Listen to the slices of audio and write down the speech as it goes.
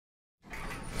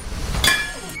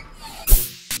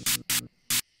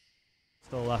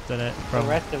Still left in it from the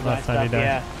rest of my last time stuff,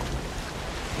 yeah.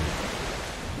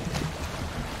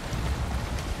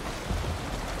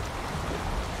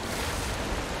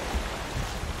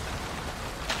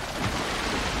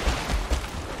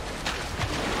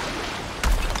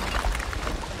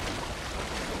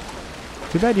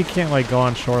 Too bad you can't like go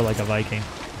on shore like a Viking.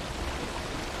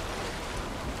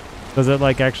 Does it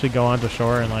like actually go onto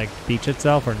shore and like beach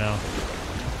itself or no?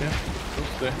 Yeah,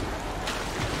 it's there.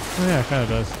 Oh yeah, it kind of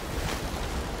does.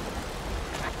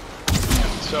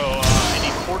 So,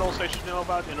 any portals I should know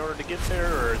about in order to get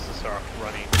there, or is this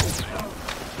running?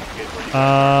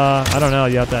 I don't know.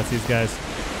 You have to ask these guys.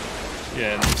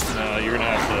 Yeah, no, you're gonna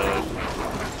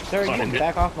have to. Sir, you can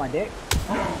back off my dick.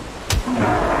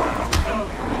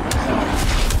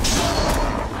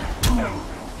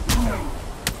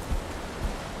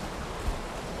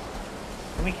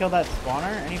 Can we kill that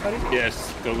spawner? Anybody?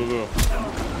 Yes, go, go, go.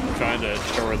 I'm trying to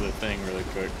shore the thing really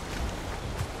quick.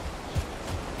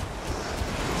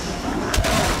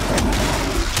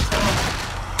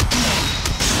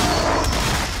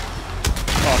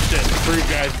 Oh shit, fruit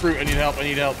guys, fruit, I need help, I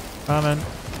need help. Coming.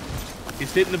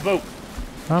 He's hitting the boat.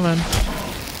 Coming.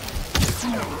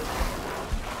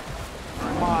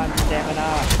 Come on,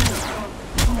 stamina.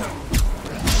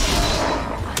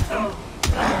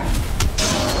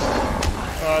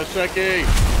 Sheki!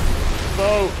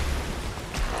 Boat!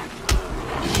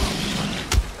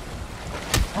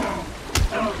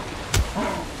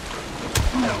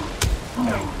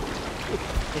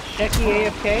 Is Sheki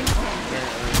AFK?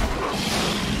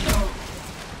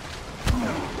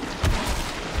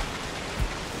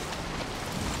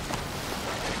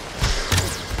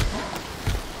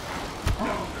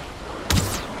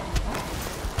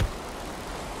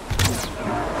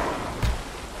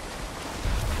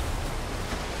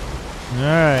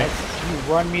 Alright. You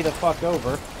run me the fuck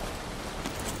over.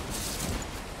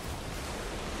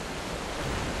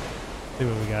 See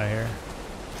what we got here.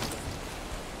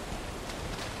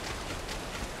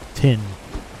 Tin.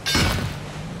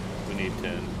 We need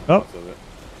 10. Oh. Of it.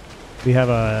 We have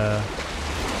a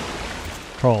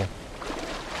troll. Okay,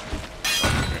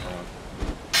 hold on.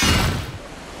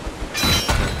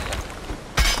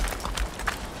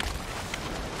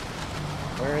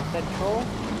 Where is that troll?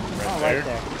 Right Oh, there. right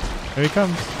there. Here he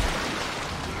comes.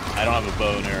 I don't have a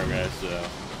bow and arrow, guys, so.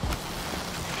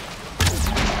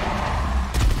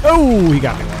 Oh, he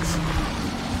got me once.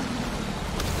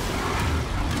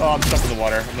 Oh, I'm stuck in the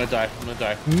water. I'm gonna die. I'm gonna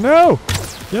die. No!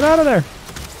 Get out of there!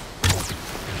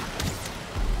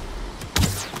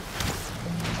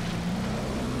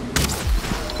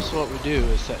 So what we do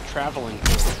is set traveling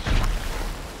portals.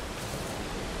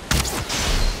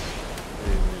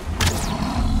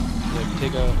 Like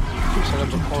you set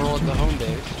up a portal at the home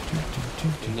base,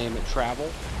 you name it travel,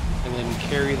 and then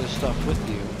carry the stuff with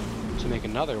you to make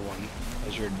another one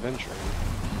as you're adventuring.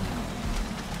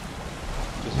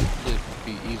 Because it'd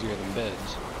be easier than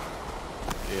beds.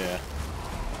 Yeah.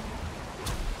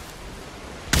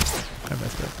 I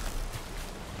missed it.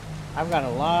 I've got a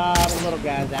lot of little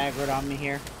guys aggroed on me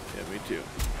here. Yeah, me too.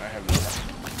 I have no.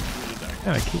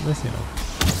 Yeah, I keep missing him.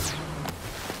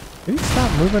 Can you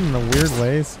stop moving in the weird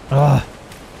ways? Ugh.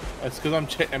 That's because I'm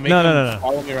making him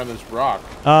follow me around this rock.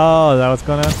 Oh, is that what's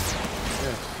going on?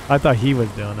 Yes. I thought he was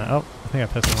doing that. Oh, I think I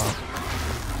pissed him off.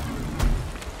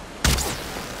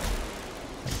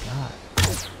 My God.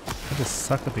 I just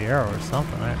suck with the arrow or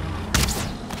something, right?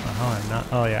 Oh, I'm not.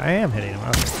 Oh, yeah, I am hitting him.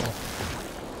 Okay, cool.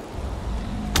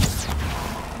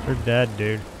 You're dead,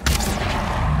 dude.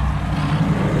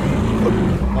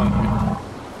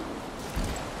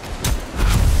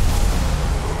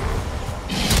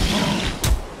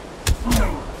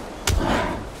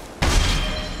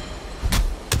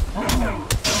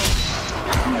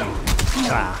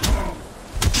 Ah.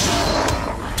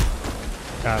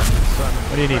 Got it.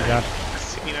 What do you need, Josh?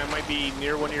 I might be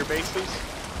near one of your bases.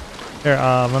 Here,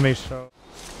 let me show.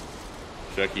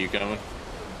 Chucky, you coming?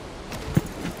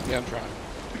 Yeah, I'm trying.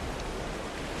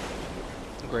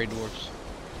 Grey dwarfs.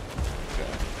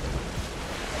 Okay.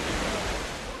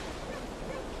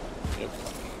 Yep.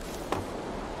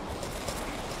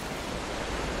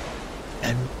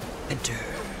 And enter.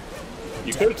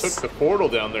 You could have took the portal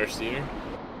down there, Steiner.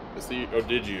 Or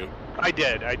did you? I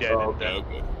did. Oh, okay,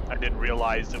 okay. I didn't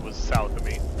realize it was south of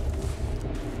me.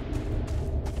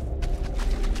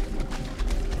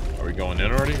 Are we going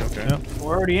in already? Okay. Yep.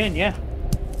 We're already in, yeah.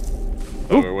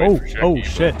 Oh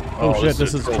shit. Oh shit,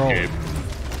 this is troll.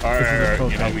 Alright, you know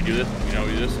how we do this? You know how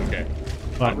we do this? Okay.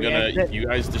 What? I'm gonna, you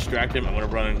guys distract him, I'm gonna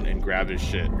run and grab his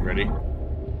shit. Ready?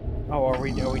 Oh, are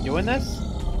we doing this?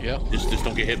 Yeah. Just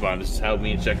don't get hit by him. This is how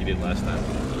me and Chucky did last time.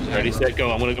 Ready, set,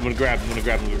 go. I'm gonna grab.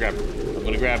 Okay. I'm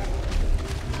gonna grab.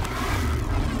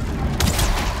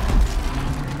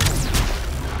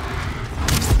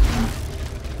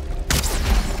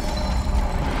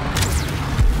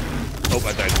 Oh,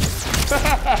 I died.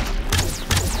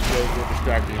 You're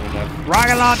distracting enough.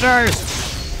 Rocket launchers!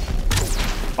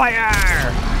 Fire!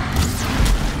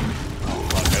 Oh,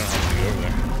 fuck, I don't have to get over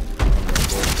there.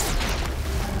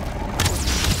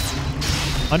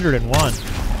 101.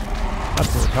 That's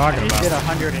what we're talking I about. did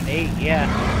 108, yeah.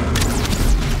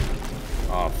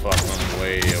 Oh, fuck, I'm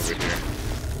way over here.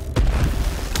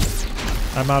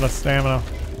 I'm out of stamina.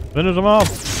 Finish them off.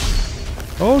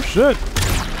 Oh shit!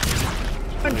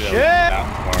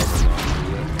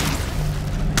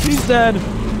 He's dead.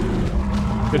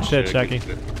 Good shit, Chucky.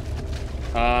 Here,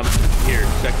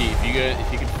 Chucky,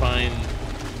 if you can find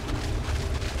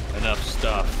enough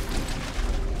stuff,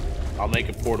 I'll make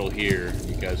a portal here.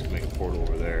 You guys can make a portal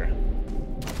over there.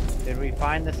 Did we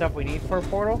find the stuff we need for a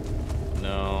portal?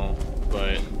 No,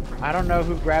 but I don't know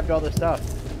who grabbed all the stuff.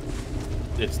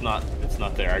 it's not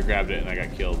there. I grabbed it and I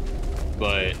got killed.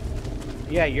 But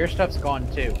Yeah, your stuff's gone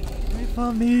too. Wait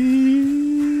for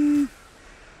me.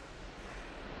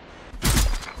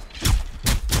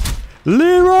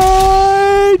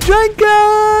 Leroy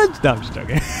Jenkins! No, I'm just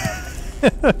joking.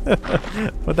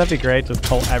 Would that be great? Just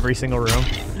pull every single room.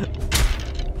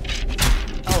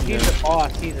 Oh, he's the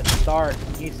boss. He's a star.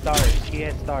 He's stars. He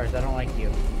has stars. I don't like you.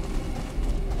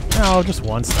 No, just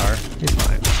 1 star. He's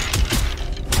fine.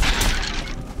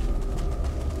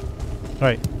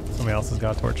 Wait, somebody else has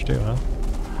got a torch too, huh?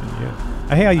 You.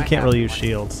 I hate how you can't really use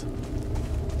shields.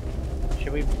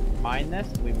 Should we mine this?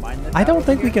 We mine this? I out don't over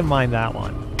think we here? can mine that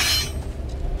one.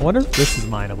 I wonder if this is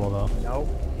mineable though. Nope.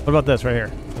 What about this right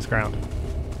here? This ground?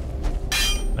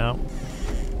 No.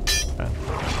 Okay.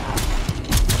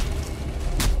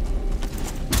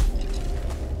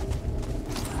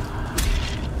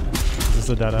 Is this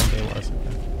a dead end? It was. Okay.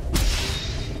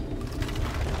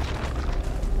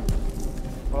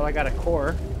 Well, I got a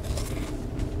core.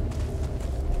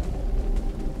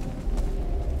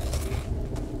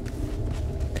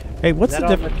 Hey, what's Is the that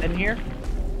all difference? that's in here?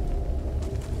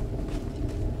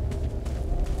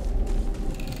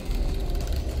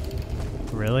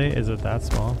 Really? Is it that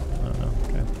small? I don't know.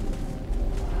 Okay.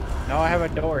 No, I have a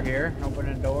door here. Open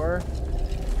a door.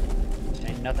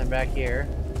 Ain't nothing back here.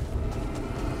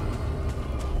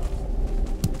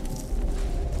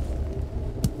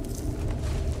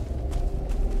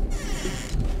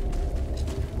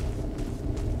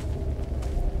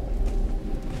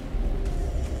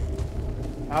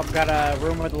 I've got a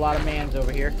room with a lot of mans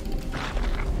over here.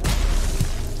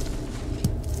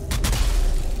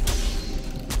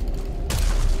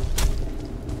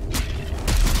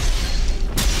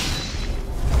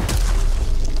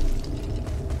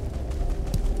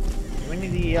 Do we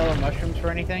need the yellow mushrooms for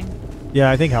anything? Yeah,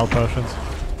 I think health potions.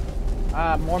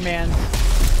 More mans.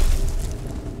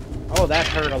 Oh, that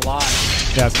hurt a lot.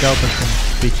 Yeah, skeletons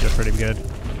can beat you pretty good.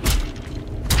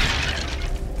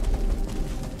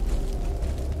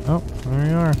 Oh, there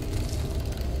you are.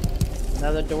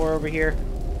 Another door over here.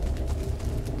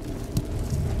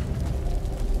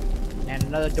 And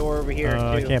another door over here, too.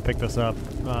 I can't pick this up.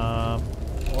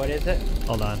 What is it?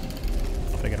 Hold on.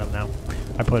 I'll pick it up now.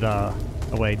 I put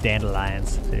away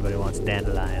dandelions. If anybody wants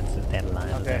dandelions, there's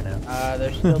dandelions Okay. right now.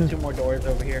 There's still 2 more doors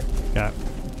over here. Got.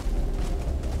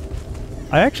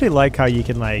 I actually like how you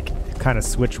can like kind of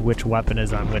switch which weapon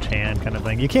is on which hand, kind of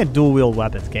thing. You can't dual wield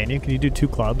weapons, can you? Can you do 2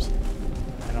 clubs?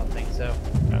 I don't think so.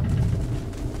 No.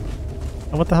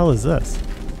 And what the hell is this?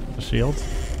 The shields?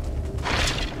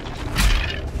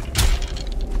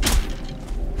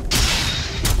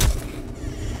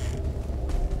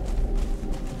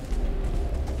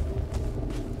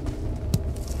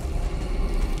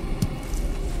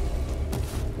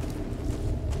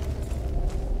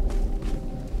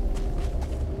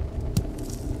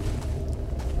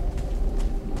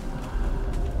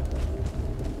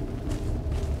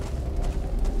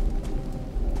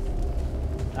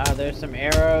 There's some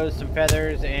arrows, some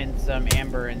feathers, and some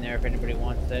amber in there if anybody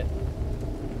wants it.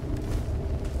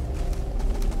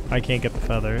 I can't get the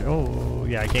feather. Oh,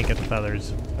 yeah, I can't get the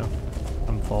feathers. Oh,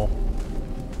 I'm full.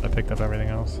 I picked up everything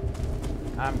else.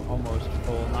 I'm almost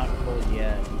full, not full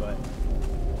yet, but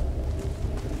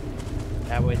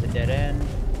that way's a dead end.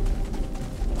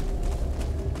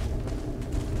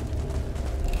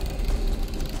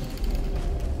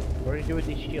 What do we do with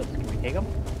these shields? Can we take them?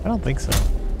 I don't think so.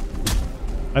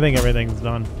 I think everything's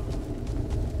done.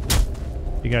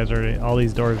 You guys already, all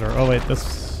these doors are, oh wait,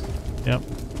 this, yep.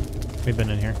 We've been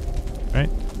in here, right?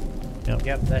 Yep.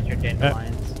 Yep, that's your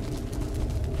dandelions.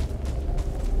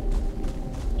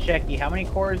 Shecky, how many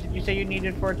cores did you say you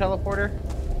needed for a teleporter?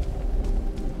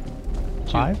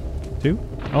 5? 2?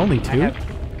 Only 2?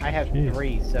 I have Jeez.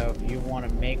 3, so if you want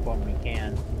to make one, we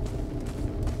can.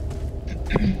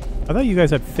 I thought you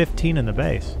guys had 15 in the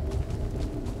base.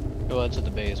 Oh, that's at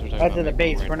the base. We're talking That's about in the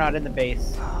making base. one We're right not in the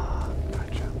base.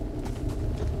 Gotcha.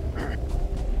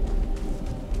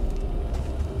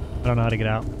 I don't know how to get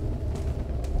out. now.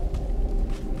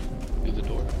 Through the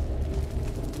door.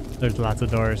 There's lots of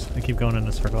doors. I keep going in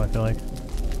a circle, I feel like.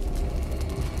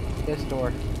 This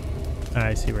door.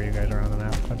 I see where you guys are on the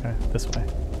map. Okay, this way.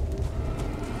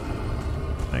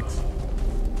 Thanks.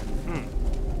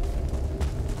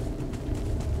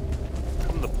 How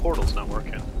come the portal's not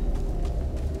working?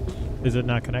 Is it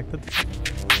not connected?